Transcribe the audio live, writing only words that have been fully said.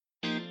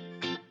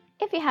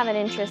If you have an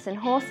interest in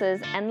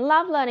horses and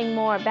love learning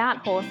more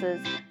about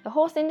horses, the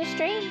horse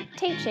industry,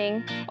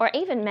 teaching, or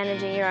even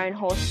managing your own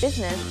horse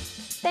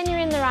business, then you're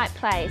in the right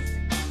place.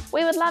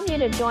 We would love you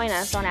to join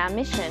us on our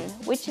mission,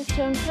 which is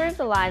to improve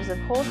the lives of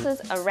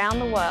horses around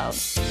the world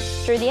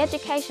through the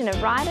education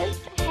of riders,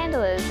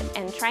 handlers,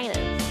 and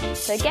trainers.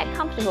 So get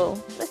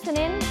comfortable, listen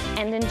in,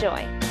 and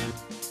enjoy.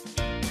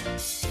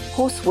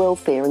 Horse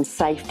welfare and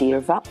safety are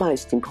of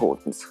utmost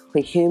importance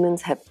where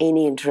humans have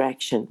any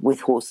interaction with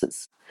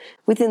horses.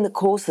 Within the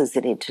courses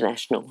at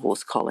International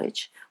Horse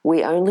College,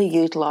 we only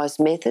utilise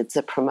methods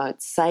that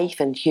promote safe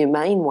and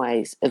humane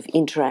ways of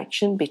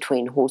interaction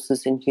between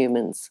horses and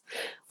humans.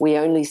 We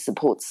only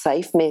support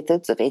safe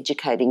methods of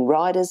educating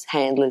riders,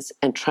 handlers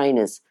and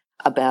trainers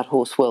about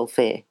horse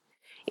welfare.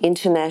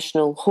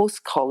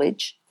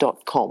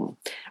 internationalhorsecollege.com,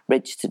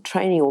 registered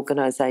training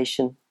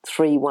organisation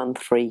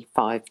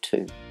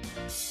 31352.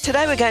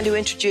 Today we're going to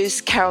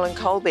introduce Carolyn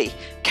Colby.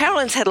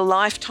 Carolyn's had a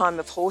lifetime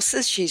of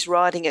horses. She's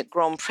riding at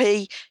Grand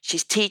Prix,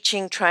 she's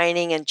teaching,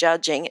 training and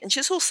judging, and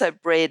she's also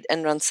bred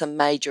and run some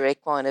major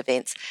equine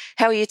events.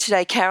 How are you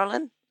today,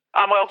 Carolyn?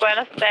 I'm well,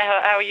 Glenys.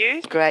 How are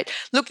you? Great.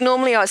 Look,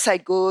 normally I say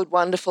good,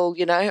 wonderful,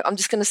 I'm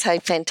just going to say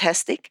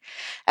fantastic,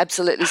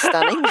 absolutely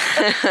stunning,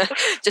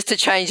 just to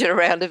change it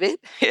around a bit.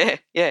 Yeah.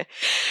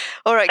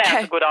 All right.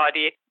 Sounds a good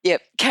idea.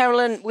 Yep.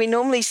 Carolyn, we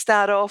normally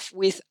start off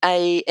with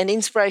an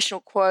inspirational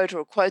quote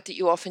or a quote that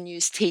you often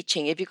use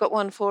teaching. Have you got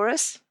one for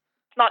us?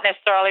 It's not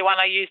necessarily one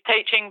I use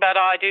teaching, but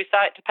I do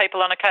say it to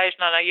people on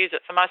occasion and I use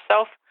it for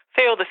myself.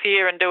 Feel the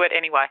fear and do it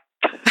anyway.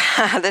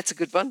 That's a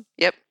good one.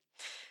 Yep.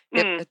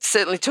 It's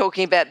certainly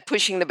talking about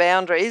pushing the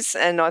boundaries,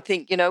 and I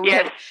think, we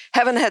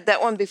haven't had that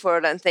one before,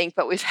 I don't think,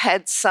 but we've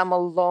had some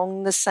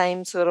along the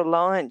same sort of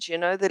lines,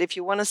 that if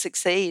you want to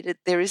succeed,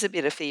 there is a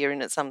bit of fear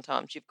in it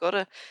sometimes. You've got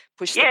to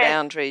push the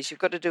boundaries. You've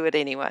got to do it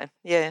anyway.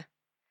 Yeah.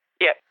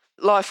 Yep.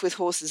 Life with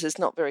horses is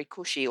not very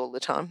cushy all the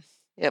time.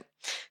 Yep.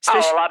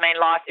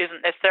 Life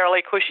isn't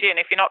necessarily cushy, and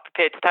if you're not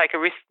prepared to take a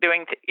risk you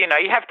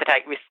have to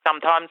take risks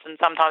sometimes, and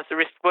sometimes the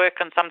risks work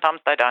and sometimes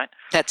they don't.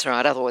 That's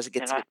right, otherwise it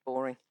gets a bit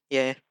boring.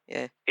 Yeah.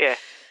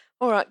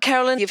 All right,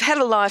 Carolyn, you've had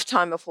a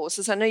lifetime of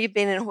horses. I know you've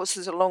been in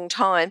horses a long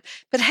time,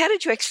 but how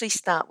did you actually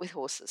start with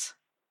horses?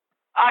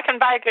 I can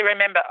vaguely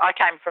remember, I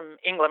came from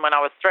England when I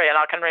was 3, and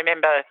I can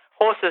remember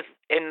horses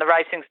in the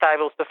racing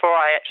stables before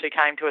I actually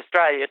came to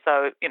Australia.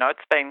 So,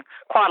 it's been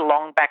quite a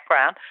long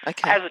background.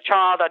 Okay. As a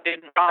child, I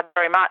didn't ride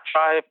very much.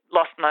 I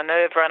lost my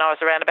nerve when I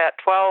was around about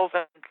 12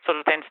 and sort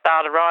of then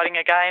started riding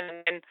again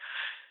and then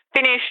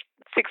finished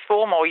sixth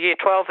form or year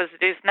 12 as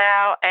it is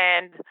now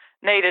and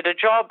needed a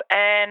job,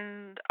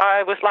 and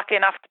I was lucky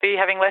enough to be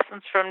having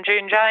lessons from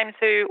June James,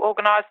 who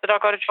organised that I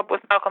got a job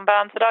with Malcolm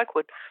Barnes at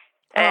Oakwood.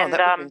 And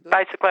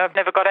basically I've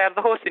never got out of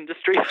the horse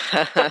industry.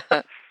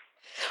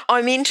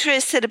 I'm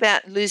interested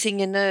about losing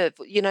your nerve,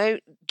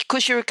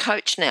 because you're a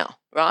coach now,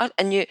 right?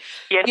 And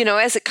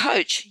as a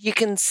coach, you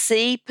can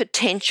see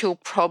potential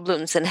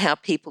problems and how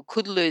people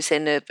could lose their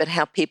nerve, but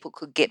how people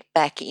could get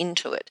back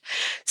into it.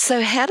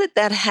 So how did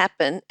that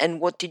happen, and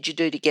what did you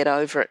do to get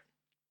over it?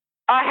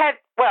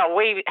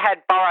 We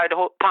had borrowed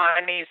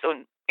ponies,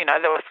 and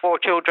there were 4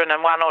 children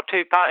and 1 or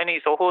 2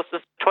 ponies or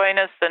horses between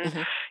us,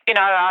 and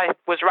I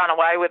was run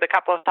away with a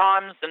couple of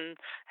times and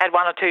had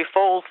 1 or 2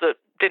 falls that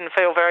didn't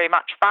feel very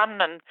much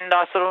fun, and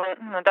I sort of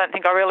I don't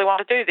think I really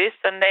want to do this.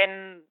 And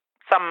then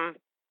some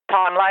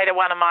time later,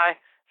 one of my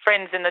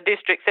friends in the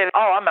district said,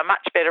 "Oh, I'm a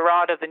much better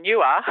rider than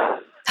you are,"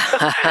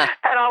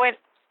 and I went,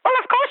 "Well,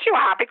 of course you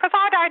are, because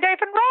I don't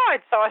even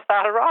ride." So I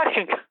started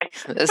riding.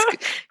 That's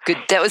good.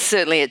 That was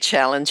certainly a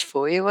challenge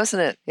for you,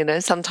 wasn't it?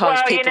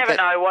 Sometimes people... you never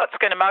know what's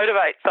going to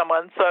motivate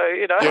someone, so,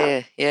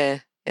 Yeah.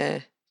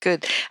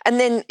 Good. And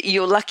then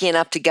you're lucky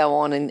enough to go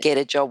on and get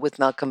a job with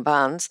Malcolm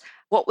Barnes.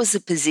 What was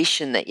the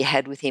position that you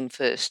had with him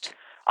first?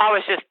 I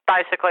was just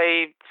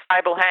basically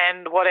stable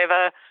hand,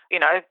 whatever.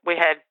 We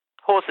had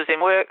horses in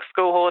work,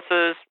 school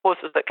horses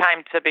that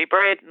came to be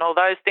bred and all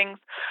those things.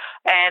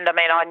 And,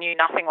 I knew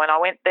nothing when I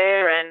went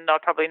there, and I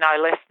probably know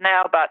less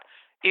now, but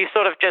you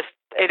sort of just,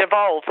 it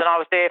evolves, and I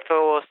was there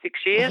for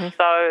 6 years,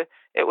 so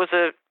it was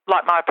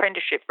like my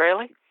apprenticeship,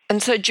 really.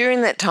 And so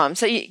during that time,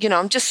 so,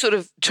 I'm just sort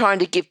of trying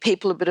to give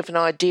people a bit of an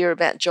idea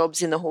about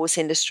jobs in the horse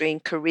industry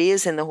and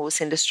careers in the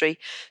horse industry.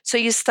 So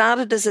you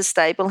started as a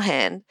stable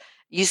hand.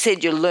 You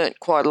said you learnt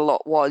quite a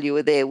lot while you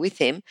were there with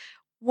him.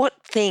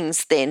 What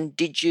things then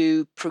did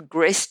you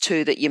progress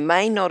to that you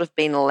may not have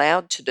been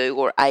allowed to do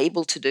or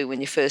able to do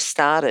when you first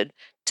started,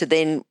 to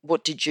then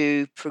what did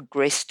you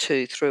progress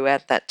to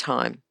throughout that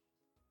time?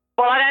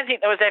 Well, I don't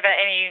think there was ever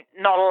any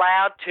not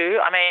allowed to.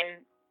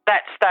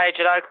 That stage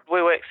at Oakwood,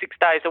 we worked 6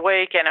 days a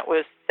week, and it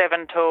was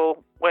 7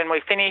 till when we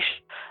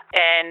finished,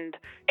 and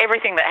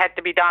everything that had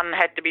to be done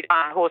had to be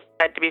done. Horses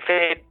had to be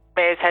fed,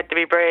 mares had to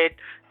be bred,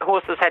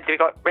 horses had to be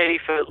got ready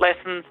for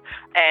lessons,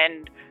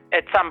 and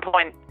at some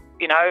point,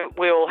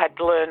 we all had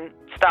to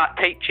start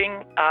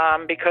teaching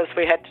because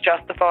we had to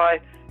justify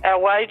our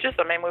wages.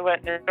 We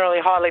weren't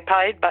necessarily highly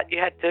paid, but you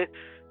had to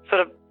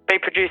sort of be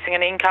producing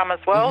an income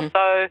as well.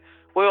 So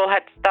we all had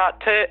to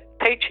start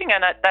teaching,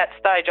 and at that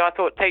stage I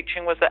thought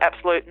teaching was an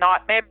absolute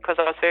nightmare because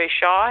I was very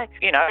shy,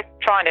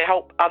 trying to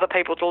help other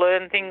people to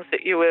learn things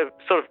that you were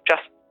sort of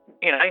just,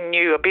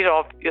 knew a bit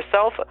of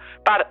yourself.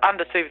 But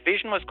under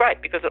supervision was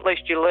great because at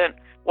least you learnt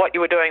what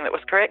you were doing that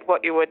was correct,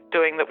 what you were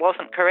doing that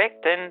wasn't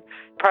correct, and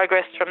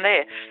progressed from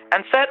there.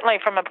 And certainly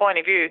from a point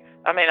of view,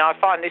 I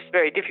find this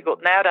very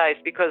difficult nowadays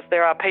because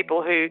there are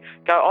people who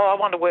go, I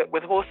want to work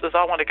with horses,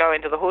 I want to go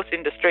into the horse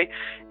industry,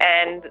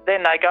 and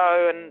then they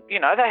go and,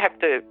 they have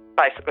to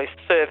basically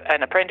serve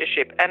an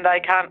apprenticeship, and they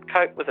can't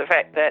cope with the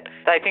fact that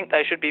they think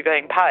they should be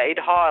being paid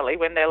highly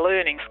when they're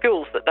learning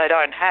skills that they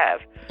don't have.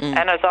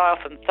 And as I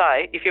often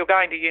say, if you're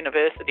going to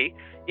university,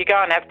 you're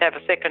going to have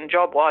a second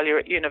job while you're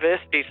at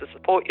university to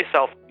support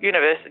yourself.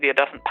 University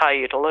doesn't pay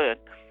you to learn.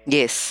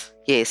 Yes.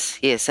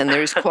 And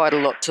there is quite a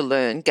lot to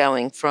learn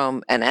going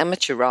from an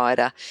amateur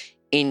rider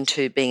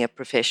into being a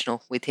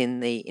professional within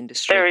the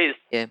industry. There is.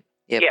 Yeah.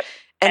 Yep.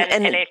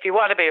 And if you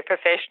want to be a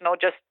professional,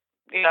 just,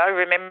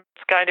 remember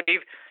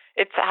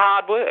it's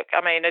hard work.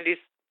 It is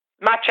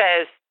much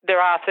as there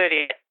are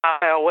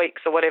 30-hour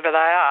weeks or whatever they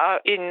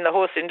are in the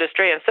horse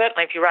industry, and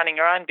certainly if you're running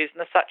your own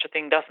business, such a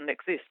thing doesn't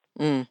exist.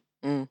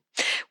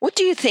 What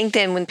do you think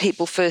then when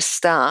people first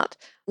start,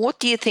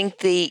 what do you think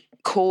the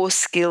core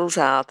skills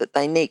are that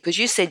they need? Because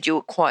you said you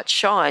were quite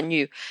shy and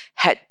you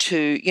had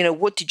to,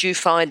 what did you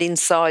find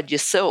inside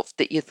yourself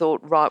that you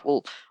thought, right,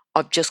 well,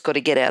 I've just got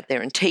to get out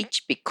there and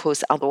teach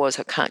because otherwise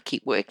I can't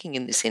keep working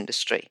in this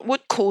industry?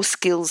 What core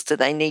skills do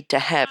they need to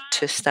have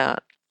to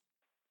start?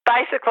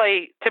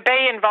 Basically, to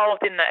be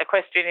involved in the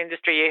equestrian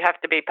industry, you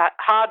have to be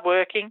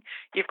hardworking.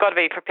 You've got to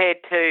be prepared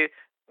to,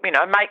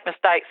 make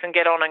mistakes and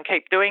get on and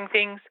keep doing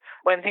things.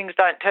 When things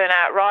don't turn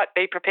out right,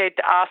 be prepared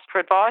to ask for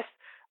advice.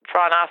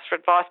 Try and ask for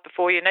advice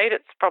before you need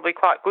it. It's probably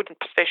quite good,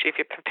 especially if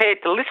you're prepared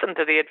to listen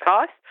to the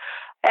advice.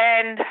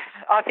 And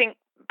I think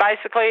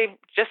basically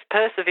just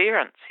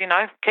perseverance,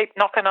 keep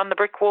knocking on the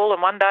brick wall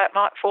and one day it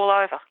might fall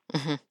over.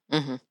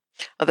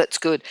 Oh, that's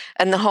good.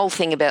 And the whole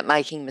thing about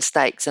making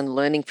mistakes and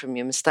learning from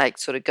your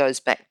mistakes sort of goes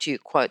back to your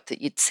quote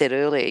that you'd said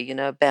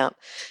earlier, about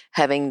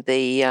having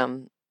the,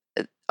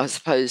 I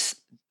suppose,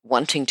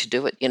 wanting to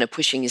do it,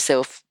 pushing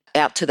yourself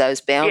out to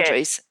those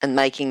boundaries and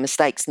making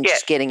mistakes and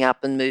just getting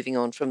up and moving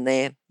on from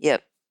there.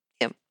 Yep.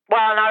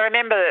 Well, and I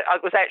remember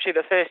it was actually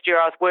the first year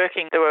I was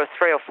working. There were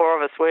 3 or 4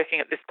 of us working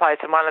at this place,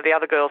 and one of the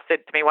other girls said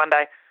to me one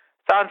day,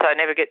 so-and-so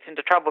never gets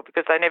into trouble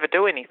because they never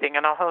do anything.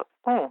 And I thought,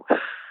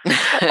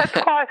 that's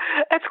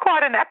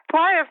quite an apt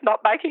way of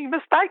not making a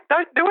mistake.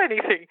 Don't do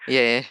anything.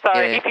 Yeah. So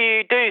if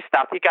you do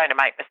stuff, you're going to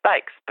make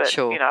mistakes. But,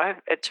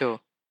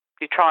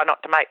 you try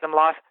not to make them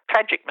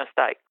tragic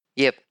mistakes.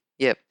 Yep.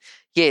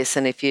 Yes,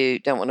 and if you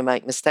don't want to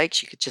make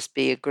mistakes, you could just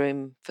be a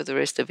groom for the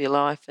rest of your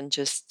life and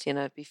just,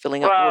 be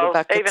filling up water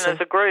buckets. Even as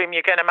a groom,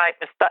 you're going to make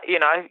mistakes.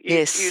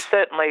 You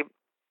certainly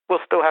will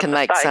still have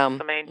mistakes.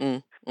 Make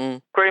some.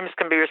 Grooms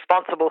can be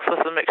responsible for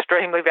some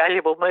extremely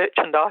valuable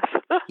merchandise.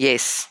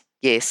 Yes.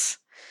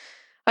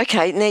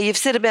 Okay, now you've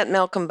said about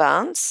Malcolm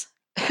Barnes.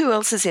 Who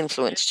else has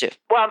influenced you?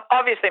 Well,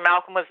 obviously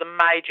Malcolm was a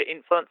major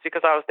influence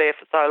because I was there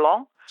for so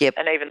long. Yep.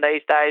 And even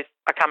these days,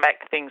 I come back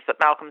to things that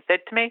Malcolm said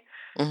to me.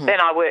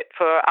 Then I worked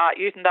for Art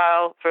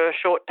Utendale for a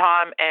short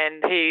time,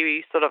 and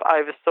he sort of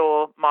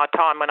oversaw my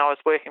time when I was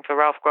working for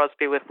Ralph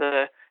Crosby with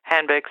the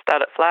Hamburg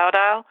stud at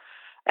Flowerdale.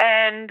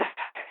 And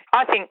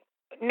I think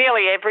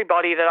nearly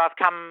everybody that I've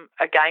come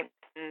against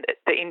in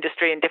the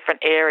industry in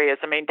different areas,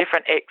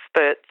 different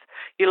experts,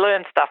 you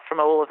learn stuff from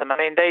all of them.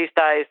 These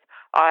days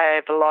I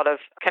have a lot of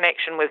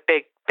connection with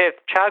Bev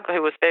Chugg,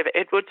 who was Bev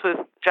Edwards with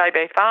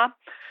JB Farm.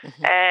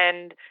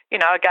 And,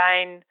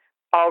 again,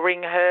 I'll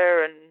ring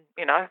her and,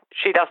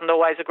 she doesn't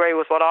always agree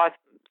with what I'm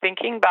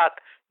thinking, but,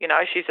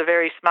 she's a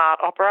very smart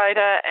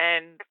operator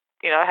and,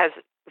 has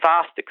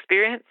vast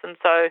experience. And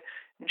so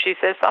she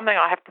says something,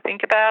 I have to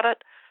think about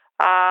it.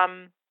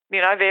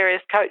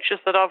 Various coaches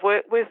that I've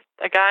worked with,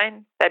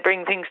 again, they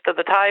bring things to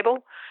the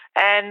table.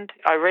 And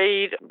I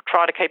read,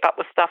 try to keep up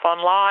with stuff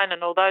online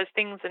and all those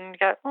things and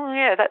go,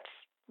 that's,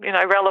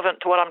 relevant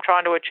to what I'm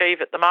trying to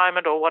achieve at the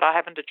moment or what I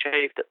haven't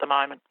achieved at the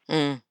moment.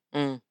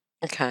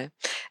 Okay.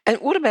 And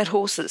what about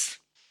horses?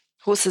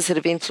 Horses that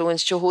have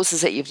influenced you,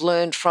 horses that you've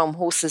learned from,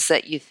 horses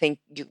that you think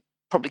you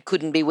probably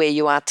couldn't be where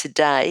you are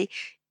today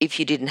if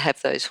you didn't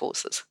have those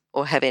horses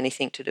or have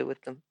anything to do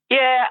with them?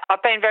 Yeah,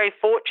 I've been very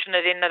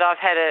fortunate in that I've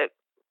had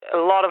a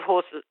lot of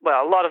horses,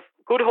 a lot of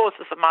good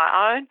horses of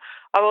my own.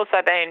 I've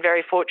also been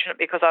very fortunate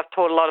because I've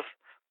taught a lot of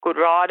good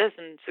riders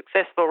and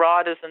successful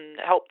riders and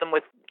helped them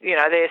with,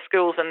 their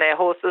skills and their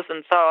horses.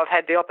 And so I've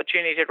had the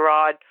opportunity to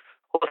ride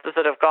horses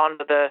that have gone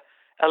to the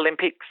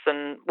Olympics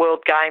and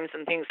World Games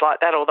and things like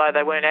that, although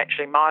they weren't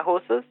actually my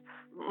horses,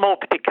 more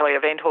particularly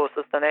event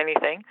horses than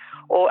anything,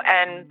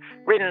 and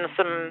ridden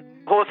some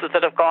horses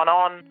that have gone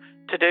on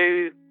to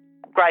do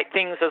great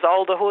things as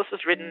older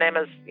horses, ridden them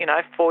as,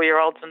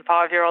 4-year-olds and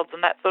 5-year-olds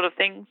and that sort of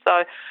thing.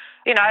 So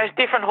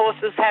different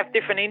horses have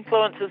different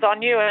influences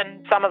on you,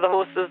 and some of the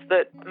horses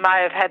that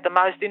may have had the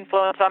most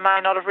influence I may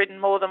not have ridden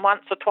more than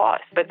once or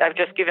twice, but they've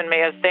just given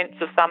me a sense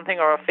of something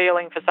or a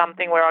feeling for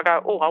something where I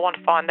go, oh, I want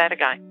to find that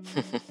again.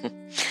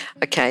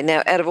 Okay,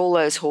 now out of all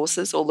those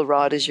horses, all the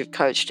riders you've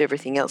coached,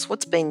 everything else,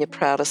 what's been your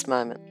proudest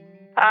moment?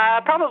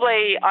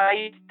 Probably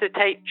I used to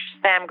teach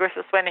Sam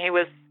Griffiths when he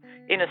was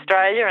in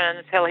Australia and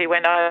until he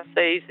went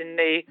overseas in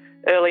the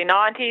early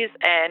 90s,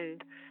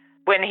 and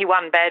when he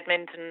won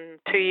badminton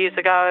 2 years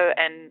ago,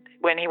 and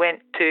when he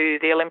went to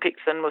the Olympics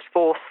and was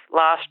fourth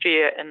last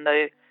year in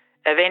the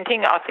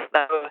eventing, I think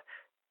they were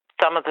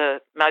some of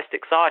the most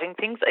exciting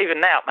things.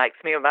 Even now it makes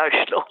me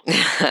emotional.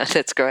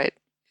 That's great.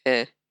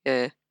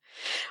 Yeah.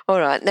 All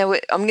right. Now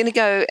I'm going to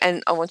go,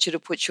 and I want you to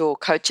put your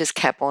coach's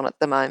cap on at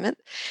the moment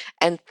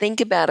and think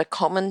about a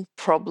common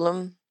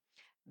problem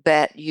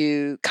that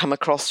you come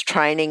across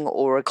training,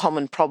 or a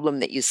common problem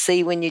that you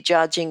see when you're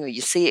judging or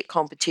you see at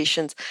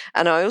competitions.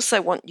 And I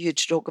also want you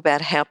to talk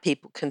about how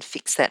people can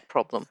fix that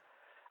problem.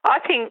 I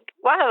think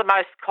one of the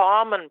most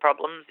common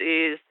problems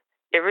is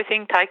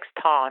everything takes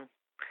time.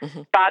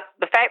 Mm-hmm. But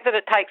the fact that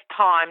it takes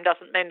time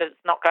doesn't mean that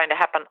it's not going to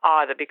happen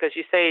either, because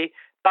you see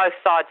both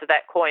sides of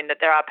that coin, that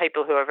there are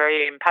people who are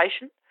very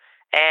impatient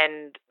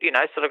and,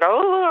 sort of go,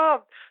 oh,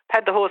 I've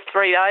had the horse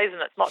 3 days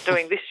and it's not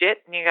doing this yet.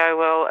 And you go,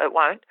 well, it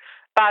won't.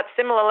 But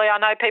similarly, I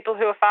know people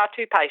who are far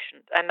too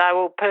patient, and they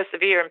will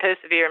persevere and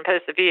persevere and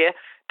persevere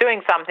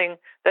doing something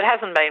that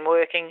hasn't been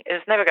working,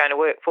 is never going to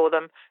work for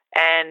them,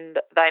 and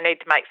they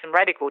need to make some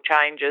radical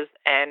changes,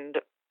 and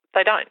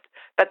they don't.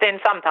 But then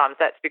sometimes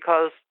that's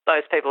because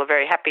those people are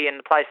very happy in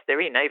the place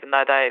they're in, even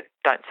though they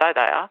don't say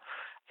they are.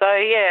 So,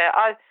 yeah,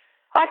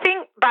 I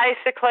think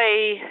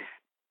basically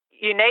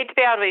you need to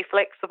be able to be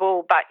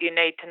flexible, but you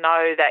need to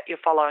know that you're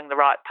following the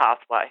right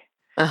pathway.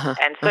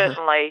 And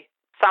certainly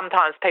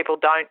sometimes people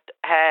don't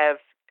have,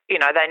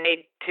 they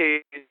need to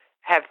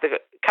have the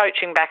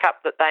coaching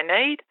backup that they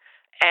need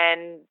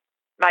and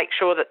make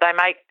sure that they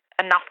make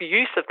enough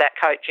use of that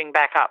coaching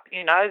backup,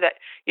 that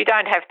you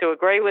don't have to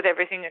agree with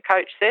everything a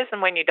coach says,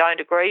 and when you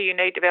don't agree, you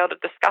need to be able to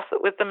discuss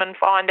it with them and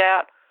find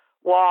out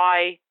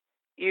why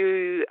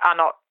you are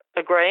not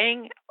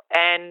agreeing.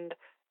 And,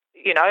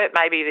 it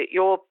may be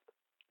that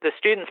the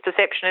student's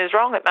perception is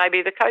wrong, it may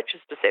be the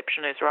coach's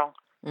perception is wrong.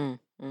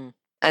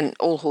 And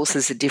all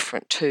horses are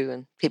different too,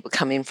 and people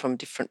come in from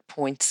different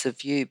points of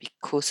view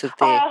because of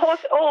their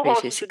all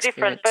horses are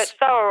different, but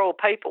so are all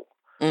people.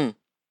 I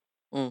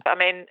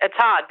mean, it's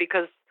hard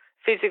because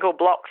physical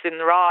blocks in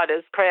the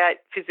riders create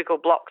physical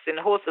blocks in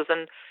horses,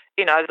 and,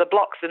 the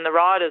blocks in the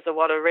riders are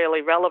what are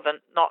really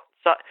relevant,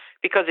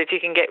 because if you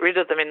can get rid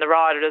of them in the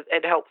rider,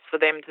 it helps for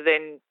them to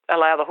then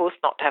allow the horse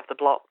not to have the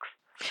blocks.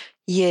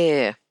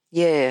 Yeah.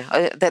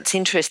 That's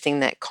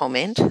interesting, that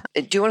comment.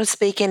 Do you want to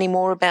speak any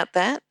more about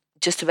that?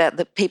 Just about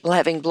the people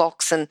having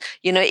blocks, and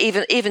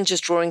even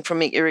just drawing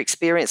from your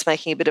experience,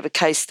 making a bit of a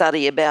case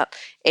study about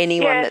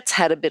anyone that's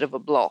had a bit of a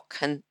block.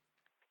 And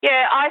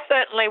I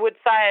certainly would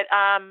say it.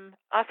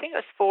 I think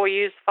it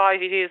was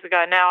 5 years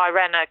ago now, I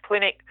ran a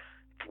clinic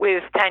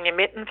with Tanya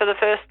Mitten for the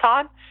first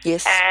time.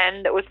 Yes.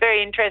 And it was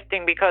very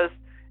interesting because,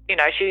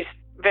 she's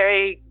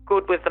very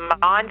good with the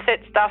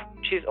mindset stuff.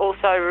 She's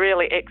also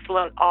really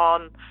excellent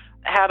on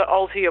how to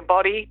alter your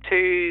body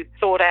to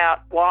sort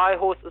out why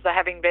horses are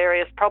having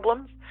various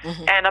problems.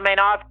 And, I mean,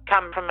 I've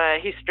come from a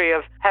history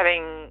of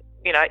having,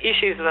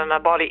 issues with my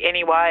body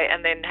anyway,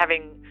 and then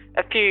having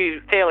a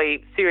few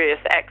fairly serious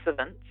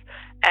accidents,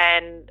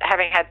 and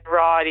having had to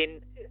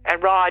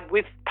ride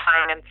with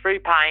pain and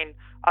through pain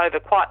over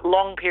quite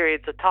long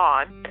periods of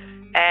time.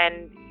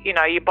 And,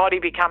 your body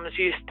becomes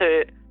used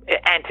to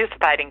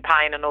anticipating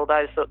pain and all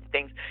those sorts of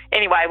things.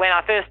 Anyway, when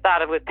I first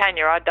started with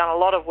Tanya, I'd done a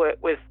lot of work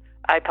with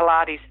a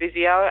Pilates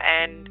physio,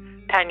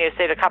 and Tanya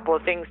said a couple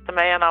of things to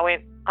me, and I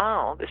went,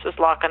 oh, this is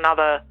like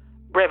another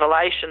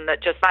revelation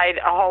that just made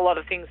a whole lot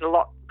of things a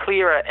lot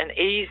clearer and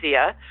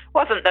easier. It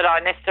wasn't that I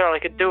necessarily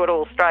could do it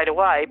all straight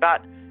away,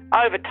 but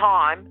over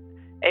time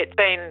it's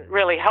been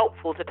really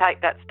helpful to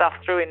take that stuff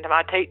through into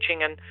my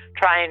teaching and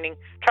training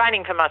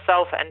for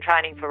myself and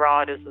training for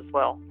riders as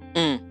well.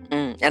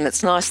 And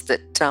it's nice that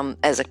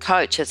as a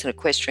coach, as an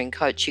equestrian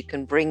coach, you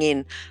can bring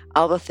in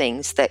other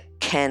things that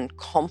can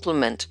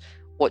complement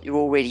what you're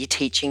already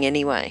teaching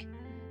anyway.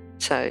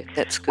 So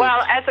that's good.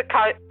 Well, as a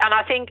coach, and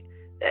I think,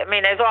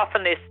 there's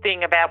often this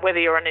thing about whether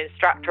you're an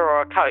instructor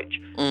or a coach,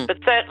 but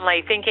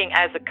certainly thinking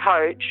as a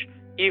coach,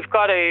 you've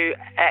got to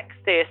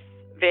access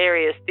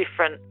various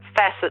different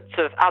facets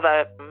of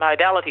other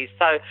modalities.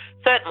 So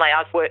certainly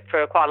I've worked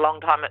for quite a long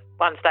time at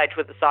one stage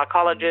with a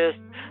psychologist.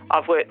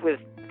 I've worked with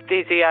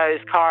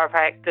physios,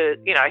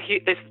 chiropractors,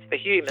 this is for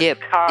humans,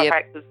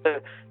 chiropractors,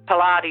 for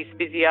Pilates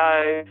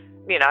physio,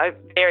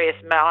 various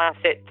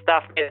mindset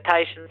stuff,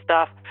 meditation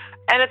stuff.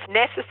 And it's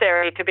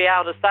necessary to be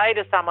able to say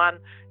to someone,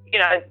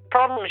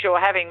 problems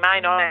you're having may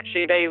not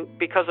actually be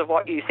because of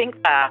what you think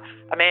they are.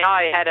 I mean,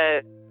 I had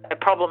a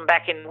problem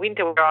back in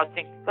winter where I was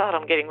thinking, God,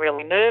 I'm getting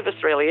really nervous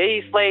really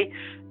easily,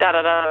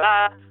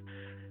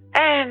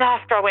 And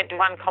after I went to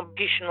one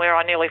competition where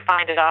I nearly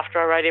fainted after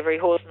I rode every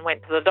horse and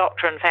went to the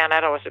doctor and found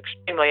out I was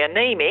extremely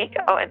anaemic,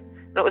 and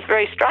it was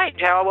very strange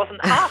how I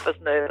wasn't half as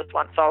nervous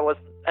once I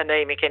wasn't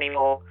anaemic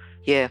anymore.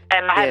 Yeah.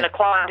 And I had a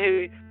client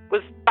who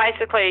was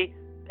basically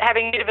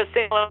having a bit of a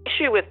similar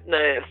issue with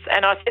nerves.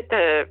 And I said to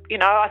her,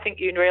 I think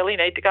you really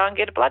need to go and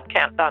get a blood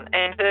count done.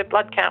 And her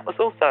blood count was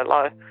also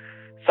low.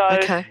 So,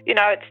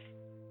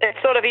 it's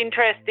sort of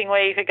interesting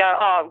where you could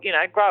go,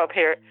 grow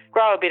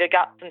a bit of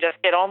guts and just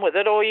get on with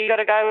it. Or you got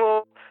to go,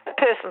 well, that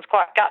person's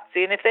quite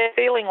gutsy. And if they're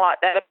feeling like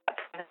that,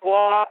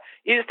 well,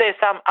 is there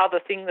some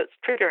other thing that's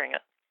triggering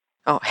it?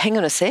 Oh, hang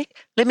on a sec.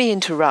 Let me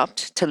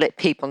interrupt to let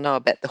people know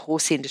about the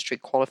horse industry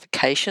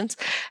qualifications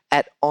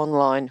at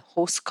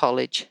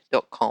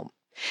onlinehorsecollege.com.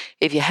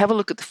 If you have a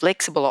look at the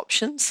flexible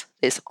options,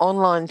 there's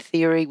online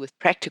theory with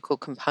practical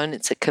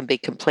components that can be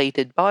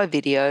completed by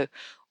video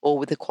or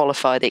with a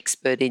qualified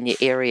expert in your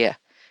area.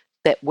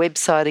 That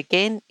website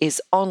again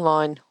is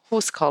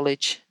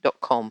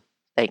onlinehorsecollege.com.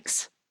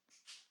 Thanks.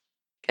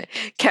 Okay.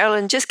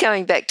 Carolyn, just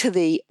going back to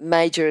the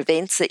major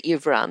events that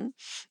you've run,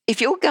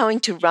 if you're going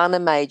to run a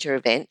major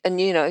event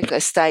and, a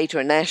state or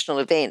a national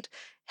event,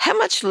 how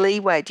much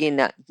leeway do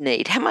you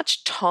need? How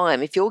much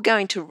time? If you're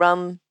going to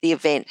run the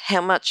event,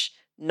 how much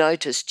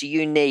notice do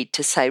you need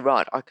to say,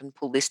 right, I can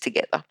pull this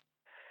together?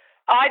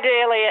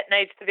 Ideally, it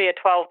needs to be a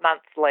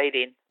 12-month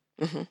lead-in.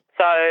 Mm-hmm.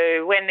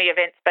 So when the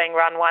event's being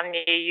run one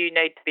year, you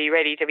need to be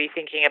ready to be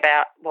thinking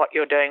about what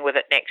you're doing with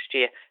it next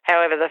year.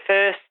 However, the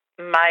first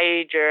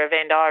major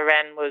event I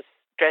ran was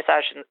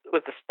Dressage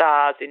with the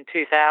Stars in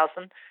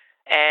 2000,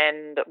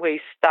 and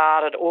we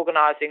started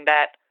organising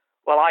that.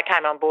 Well, I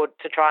came on board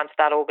to try and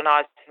start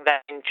organising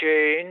that in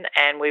June,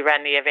 and we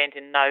ran the event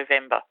in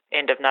November,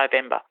 end of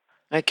November.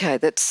 Okay,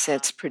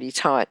 that's pretty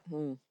tight.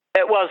 Mm.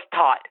 It was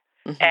tight,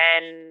 mm-hmm.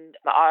 and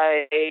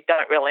I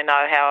don't really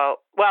know how.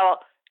 Well,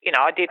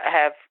 I did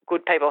have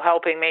good people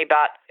helping me,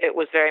 but it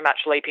was very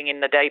much leaping in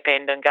the deep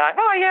end and going,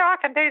 oh, yeah, I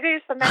can do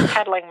this, and then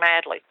paddling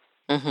madly.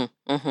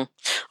 Mm-hmm, mm-hmm.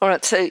 All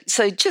right, so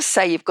just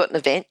say you've got an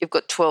event, you've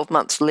got 12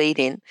 months lead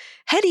in.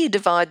 How do you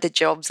divide the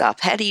jobs up?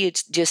 How do you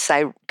just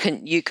say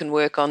you can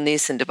work on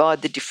this and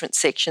divide the different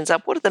sections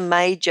up? What are the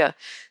major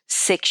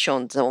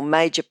sections or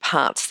major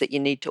parts that you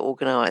need to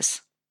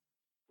organise?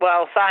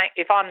 Well,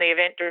 if I'm the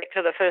event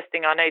director, the first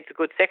thing I need is a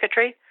good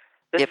secretary.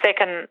 The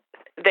second,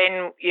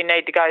 then you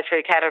need to go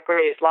through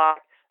categories like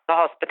the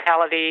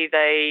hospitality,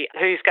 the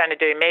who's going to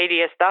do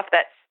media stuff.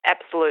 That's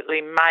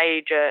absolutely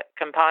major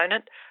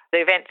component.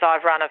 The events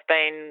I've run have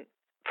been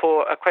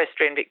for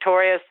Equestrian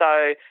Victoria,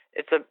 so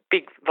it's a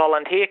big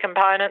volunteer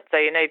component. So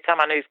you need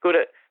someone who's good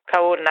at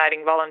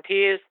coordinating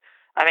volunteers.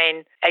 I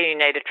mean, you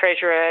need a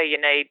treasurer, you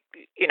need,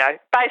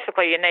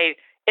 basically you need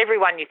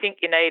everyone you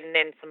think you need and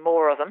then some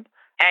more of them.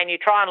 And you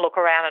try and look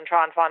around and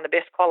try and find the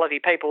best quality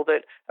people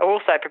that are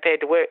also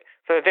prepared to work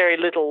for very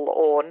little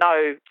or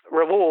no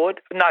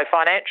reward, no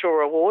financial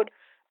reward,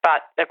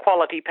 but the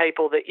quality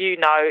people that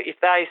if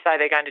they say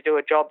they're going to do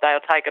a job,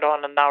 they'll take it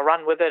on and they'll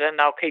run with it and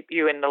they'll keep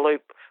you in the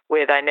loop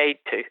where they need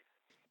to.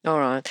 All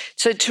right.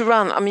 So to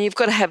run, you've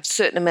got to have a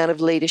certain amount of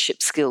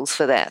leadership skills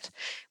for that.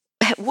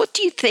 What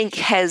do you think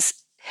has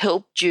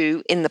helped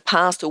you in the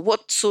past, or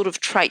what sort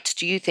of traits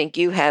do you think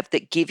you have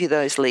that give you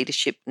those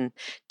leadership and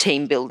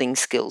team building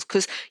skills?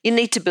 Because you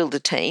need to build a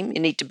team,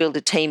 you need to build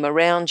a team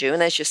around you.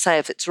 And as you say,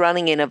 if it's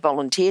running in a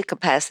volunteer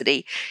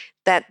capacity,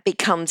 that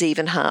becomes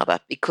even harder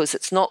because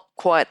it's not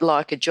quite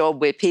like a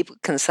job where people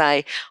can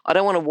say, I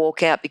don't want to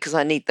walk out because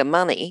I need the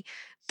money.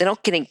 They're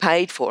not getting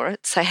paid for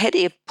it. So how do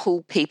you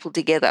pull people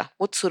together?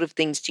 What sort of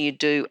things do you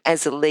do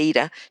as a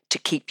leader to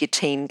keep your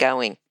team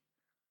going?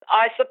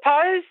 I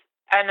suppose,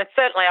 and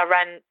certainly I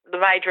ran the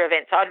major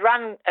events. I'd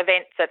run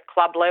events at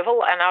club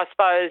level, and I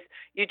suppose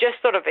you just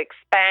sort of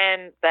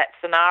expand that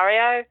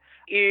scenario.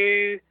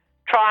 You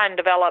try and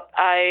develop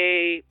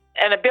an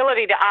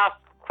ability to ask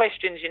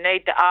questions you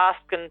need to ask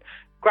and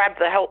grab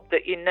the help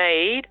that you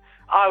need.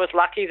 I was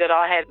lucky that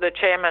I had the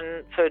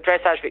chairman for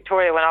Dressage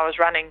Victoria when I was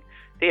running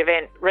the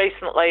event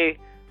recently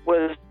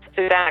was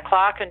Susanna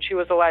Clark, and she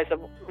was always a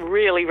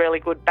really, really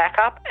good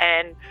backup.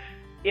 And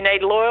you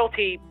need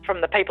loyalty from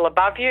the people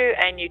above you,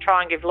 and you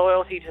try and give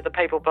loyalty to the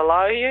people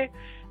below you.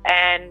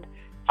 And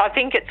I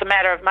think it's a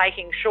matter of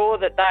making sure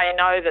that they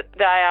know that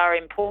they are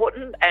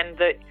important and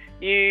that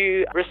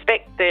you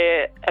respect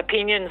their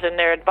opinions and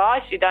their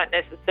advice.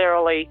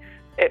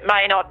 It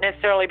may not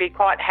necessarily be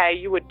quite how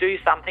you would do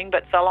something,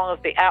 but so long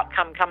as the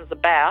outcome comes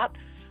about,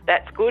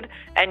 that's good.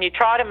 And you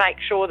try to make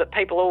sure that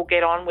people all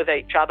get on with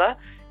each other,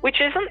 which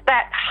isn't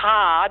that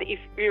hard if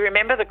you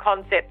remember the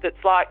concept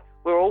that's like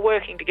we're all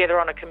working together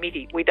on a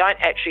committee. We don't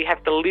actually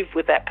have to live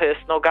with that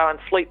person or go and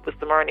sleep with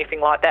them or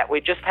anything like that.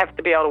 We just have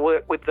to be able to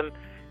work with them,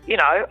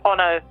 on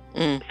a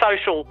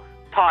social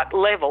type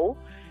level.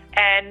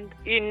 And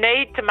you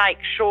need to make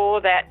sure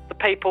that the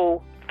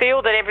people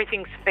feel that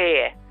everything's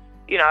fair.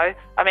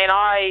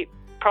 I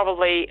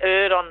probably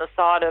erred on the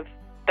side of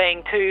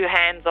being too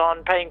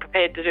hands-on, being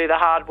prepared to do the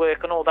hard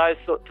work and all those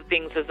sorts of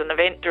things as an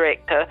event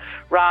director,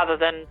 rather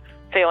than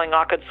feeling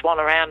I could swan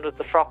around with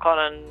the frock on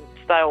and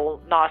stay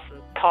all nice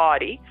and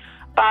tidy.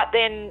 But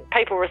then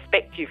people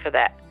respect you for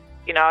that.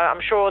 You know,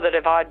 I'm sure that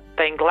if I'd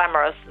been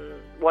glamorous and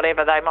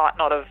whatever, they might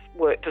not have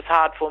worked as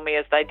hard for me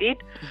as they did.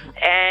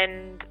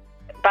 And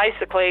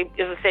basically,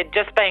 as I said,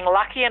 just being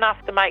lucky enough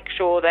to make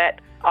sure that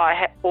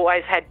I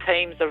always had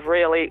teams of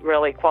really,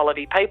 really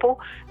quality people.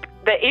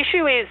 The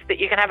issue is that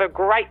you can have a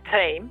great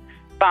team,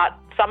 but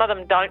some of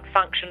them don't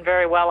function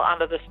very well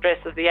under the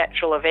stress of the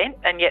actual event,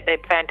 and yet they're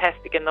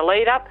fantastic in the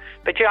lead up,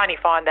 but you only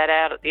find that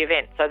out at the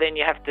event. So then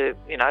you have to,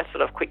 you know,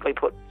 sort of quickly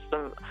put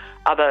some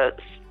other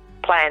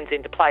plans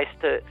into place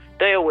to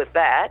deal with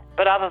that.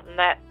 But other than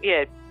that,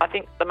 yeah, I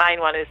think the main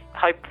one is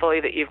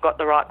hopefully that you've got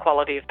the right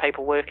quality of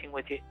people working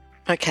with you.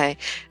 Okay.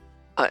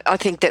 I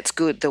think that's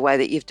good, the way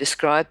that you've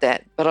described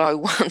that, but I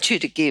want you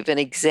to give an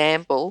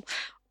example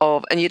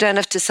of, and you don't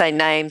have to say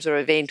names or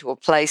event or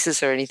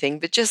places or anything,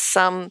 but just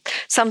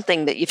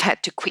something that you've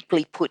had to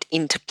quickly put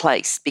into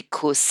place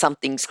because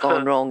something's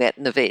gone wrong at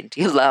an event.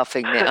 You're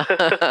laughing now.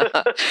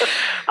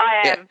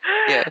 I am.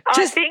 Yeah.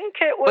 I think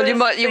it was.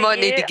 Well, you might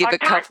need to give a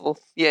couple.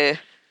 Yeah.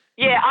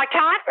 Yeah, I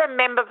can't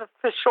remember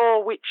for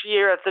sure which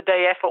year of the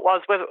DF it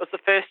was, whether it was the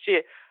first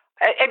year.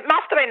 It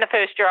must have been the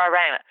first year I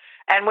ran it.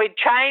 And we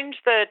changed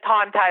the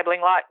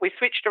timetabling, like we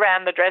switched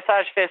around the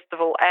Dressage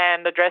Festival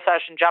and the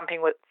Dressage and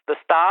Jumping with the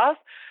Stars.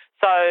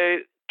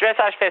 So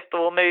Dressage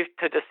Festival moved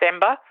to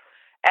December,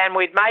 and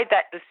we'd made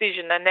that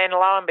decision, and then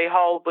lo and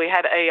behold, we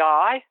had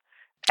EI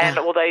and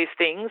all these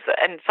things.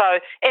 And so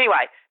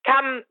anyway,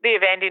 come the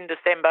event in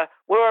December,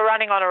 we were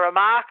running on a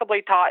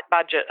remarkably tight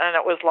budget, and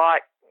it was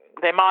like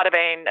there might have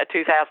been a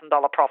 $2,000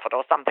 profit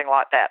or something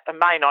like that. It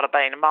may not have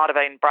been. It might have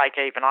been break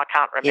even. I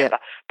can't remember.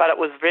 But it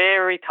was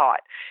very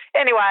tight.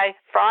 Anyway,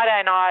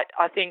 Friday night,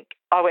 I think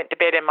I went to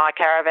bed in my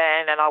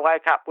caravan and I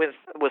woke up with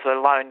a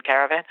lone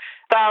caravan.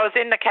 So I was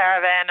in the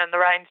caravan and the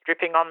rain's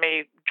dripping on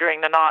me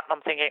during the night, and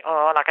I'm thinking,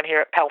 and I can hear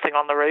it pelting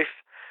on the roof,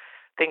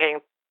 thinking,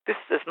 this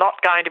is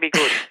not going to be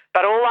good.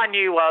 But all I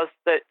knew was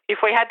that if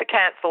we had to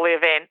cancel the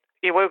event,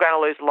 we were going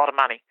to lose a lot of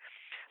money.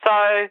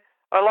 So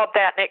I lobbed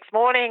out next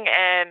morning,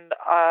 and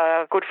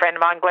a good friend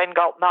of mine, Glenn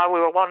Galt, and I,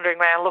 we were wandering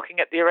around looking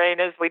at the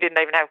arenas. We didn't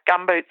even have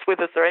gumboots with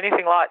us or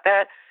anything like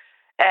that.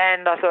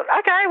 And I thought,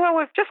 okay, well,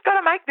 we've just got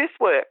to make this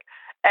work.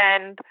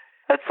 And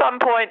at some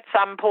point,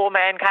 some poor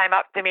man came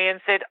up to me and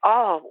said,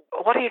 oh,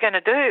 what are you going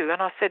to do?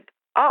 And I said,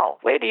 oh,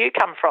 where do you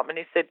come from? And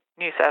he said,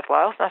 New South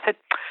Wales. And I said,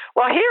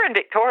 well, here in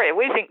Victoria,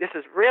 we think this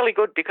is really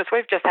good because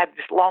we've just had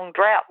this long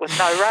drought with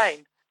no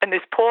rain. And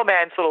this poor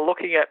man sort of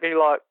looking at me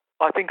like,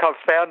 I think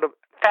I've found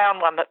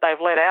one that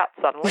they've let out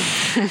suddenly.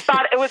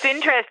 But it was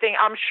interesting.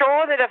 I'm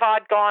sure that if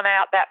I'd gone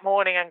out that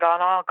morning and gone,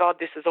 oh, God,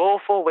 this is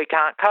awful, we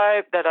can't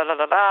cope,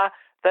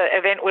 the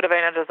event would have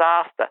been a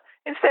disaster.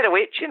 Instead of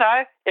which, you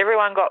know,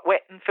 everyone got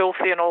wet and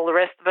filthy and all the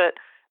rest of it.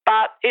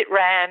 But it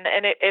ran,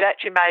 and it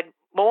actually made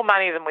more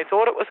money than we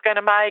thought it was going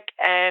to make,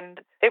 and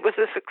it was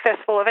a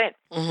successful event.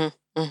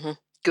 Mm-hmm, mm-hmm.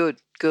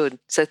 Good.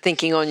 So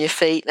thinking on your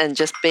feet and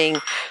just being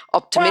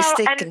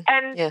optimistic.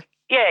 Well,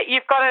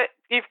 you've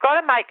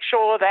got to make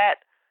sure that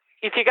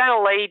if you're going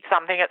to lead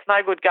something, it's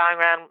no good going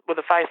around with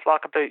a face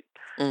like a boot.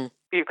 Mm.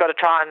 You've got to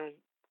try and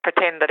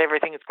pretend that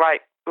everything is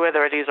great,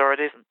 whether it is or it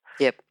isn't.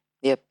 Yep.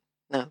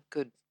 No,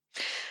 good.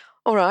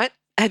 All right.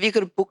 Have you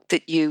got a book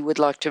that you would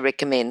like to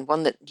recommend,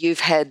 one that you've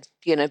had,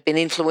 you know, been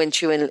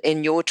influential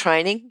in your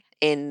training,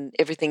 in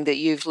everything that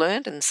you've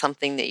learned, and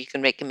something that you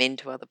can recommend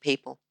to other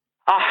people?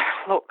 Oh,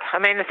 look, I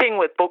mean, the thing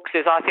with books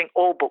is I think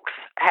all books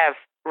have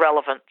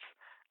relevance.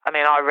 I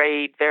mean, I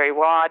read very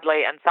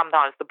widely, and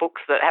sometimes the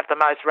books that have the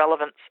most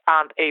relevance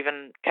aren't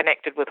even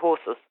connected with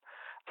horses.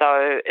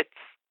 So it's,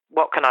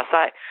 what can I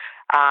say?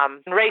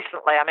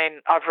 Recently, I mean,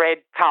 I've read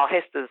Carl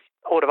Hester's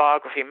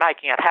autobiography,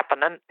 Making It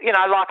Happen, and, you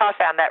know, like, I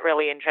found that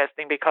really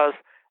interesting because,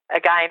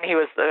 again, he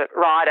was a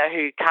rider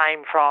who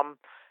came from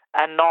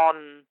a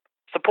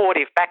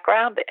non-supportive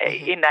background,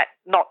 in that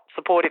not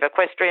supportive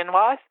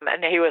equestrian-wise,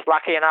 and he was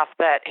lucky enough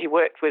that he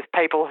worked with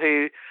people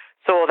who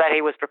saw that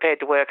he was prepared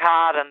to work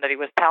hard and that he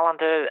was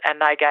talented, and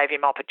they gave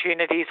him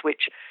opportunities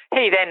which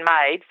he then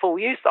made full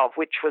use of,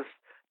 which was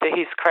to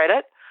his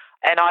credit.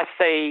 And I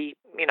see,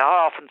 you know,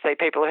 I often see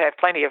people who have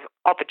plenty of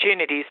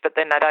opportunities, but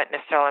then they don't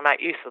necessarily make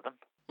use of them.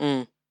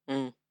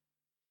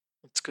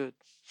 That's good.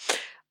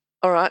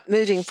 All right,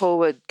 moving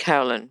forward,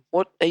 Carolyn,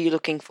 what are you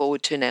looking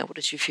forward to now? What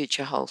does your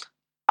future hold?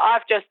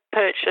 I've just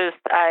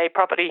purchased a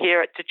property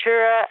here at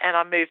Tatura, and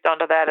I moved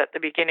onto that at the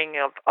beginning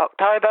of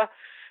October.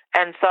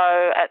 And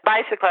so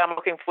basically I'm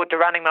looking forward to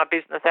running my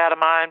business out of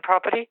my own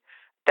property.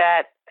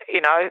 That,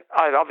 you know,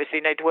 I obviously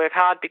need to work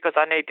hard because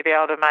I need to be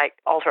able to make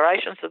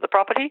alterations to the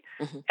property.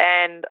 Mm-hmm.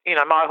 And, you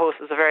know, my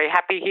horses are very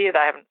happy here.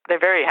 They're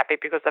very happy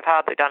because they've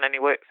hardly done any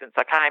work since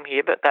I came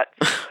here, but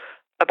that's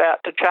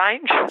about to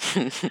change.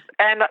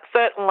 And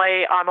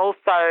certainly I'm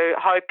also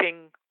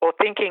hoping or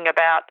thinking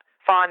about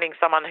finding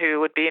someone who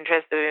would be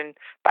interested in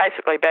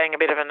basically being a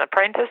bit of an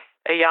apprentice,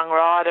 a young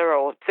rider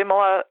or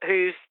similar,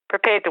 who's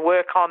prepared to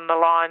work on the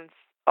lines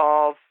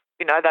of,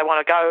 you know, they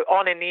want to go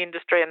on in the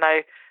industry and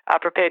they are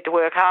prepared to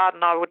work hard,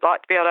 and I would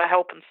like to be able to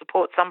help and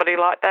support somebody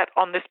like that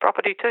on this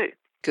property too.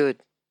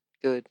 Good.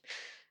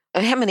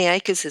 How many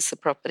acres is the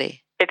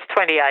property? It's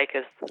 20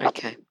 acres.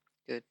 Okay,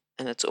 good.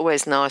 And it's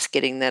always nice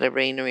getting that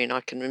arena in.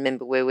 I can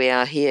remember where we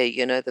are here,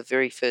 the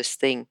very first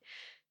thing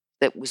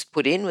that was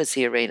put in was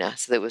the arena.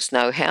 So there was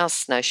no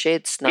house, no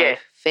sheds, no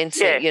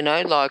fencing,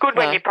 Good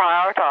when you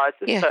prioritise,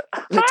 isn't it?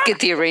 Let's get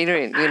the arena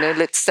in,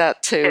 let's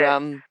start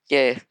to,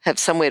 have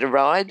somewhere to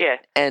ride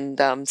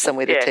and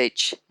somewhere to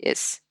teach.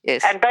 Yes.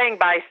 And being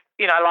based,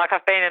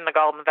 I've been in the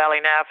Golden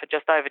Valley now for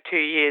just over 2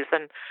 years,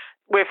 and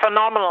we're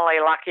phenomenally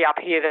lucky up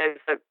here.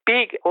 There's a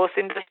big horse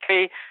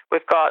industry.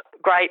 We've got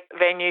great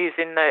venues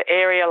in the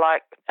area,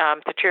 like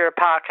Tatura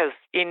Park has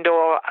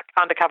indoor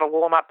undercover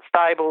warm-up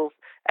stables,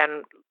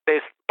 and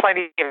there's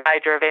plenty of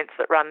major events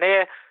that run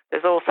there.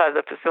 There's also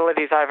the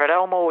facilities over at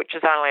Elmore, which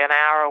is only an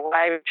hour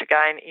away, which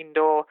again,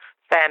 indoor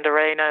sand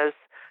arenas,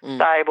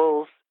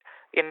 stables,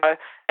 and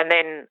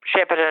then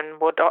Shepparton,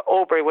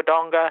 Albury,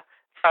 Wodonga.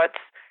 So it's,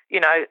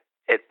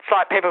 it's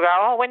like people go,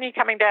 oh, when are you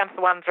coming down to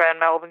the ones around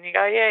Melbourne? You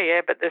go,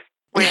 yeah, but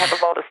we have a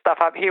lot of stuff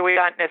up here. We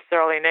don't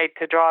necessarily need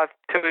to drive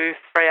 2-3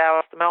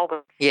 hours to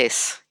Melbourne.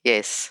 Yes,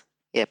 yep.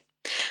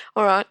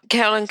 All right,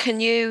 Carolyn, can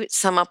you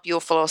sum up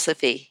your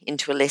philosophy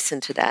into a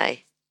lesson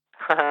today?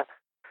 The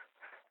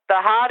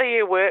harder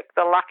you work,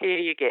 the luckier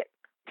you get.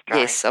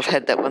 Strange. Yes, I've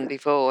had that one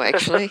before,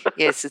 actually.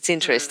 Yes, it's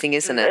interesting,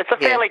 isn't it? It's a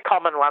fairly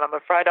common one, I'm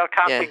afraid. I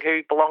can't think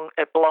who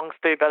it belongs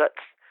to, but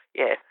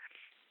it's,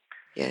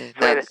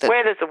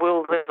 where there's a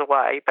will, there's a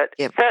way. But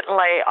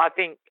certainly I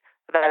think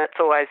that it's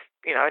always,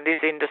 in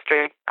this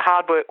industry,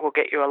 hard work will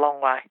get you a long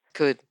way.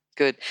 Good.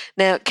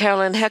 Now,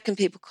 Carolyn, how can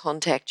people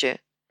contact you?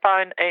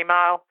 Phone,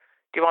 email.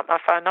 Do you want my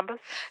phone numbers?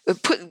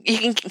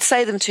 You can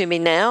say them to me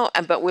now,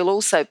 but we'll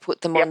also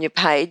put them on your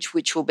page,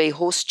 which will be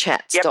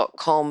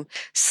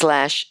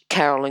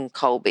horsechats.com/Carolyn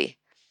Colby.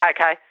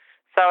 Okay.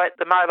 So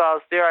the mobile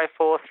is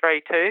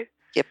 0432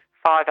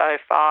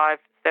 505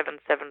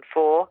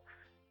 774.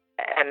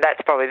 And that's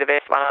probably the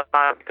best one at the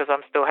moment because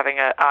I'm still having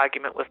an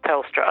argument with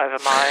Telstra over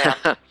my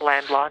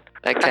landline.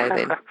 Okay,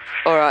 then.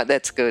 All right,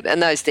 that's good.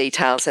 And those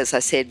details, as I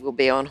said, will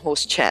be on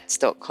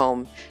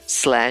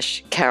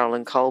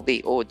horsechats.com/Carolyn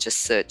Colby, or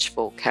just search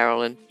for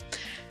Carolyn.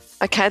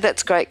 Okay,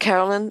 that's great,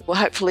 Carolyn. Well,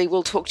 hopefully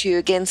we'll talk to you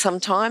again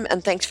sometime,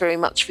 and thanks very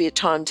much for your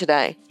time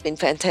today. It's been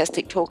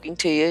fantastic talking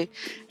to you,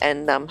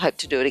 and hope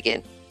to do it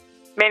again.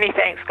 Many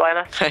thanks,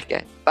 Glenys.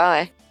 Okay,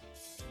 bye.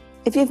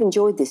 If you've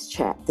enjoyed this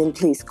chat, then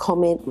please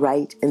comment,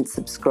 rate and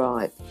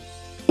subscribe.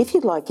 If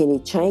you'd like any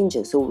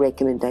changes or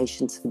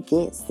recommendations for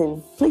guests,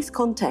 then please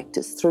contact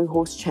us through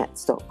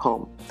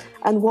horsechats.com.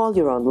 And while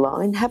you're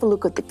online, have a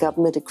look at the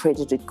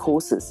government-accredited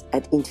courses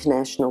at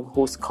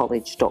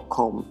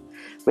internationalhorsecollege.com.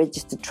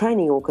 Registered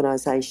Training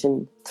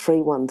Organisation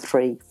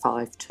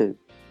 31352.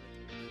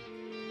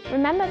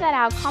 Remember that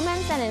our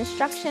comments and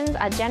instructions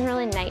are general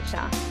in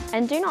nature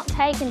and do not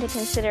take into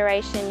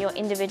consideration your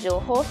individual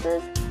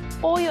horses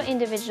or your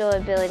individual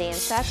ability and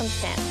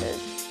circumstances.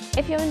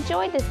 If you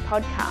enjoyed this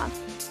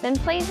podcast, then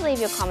please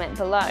leave your comment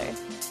below.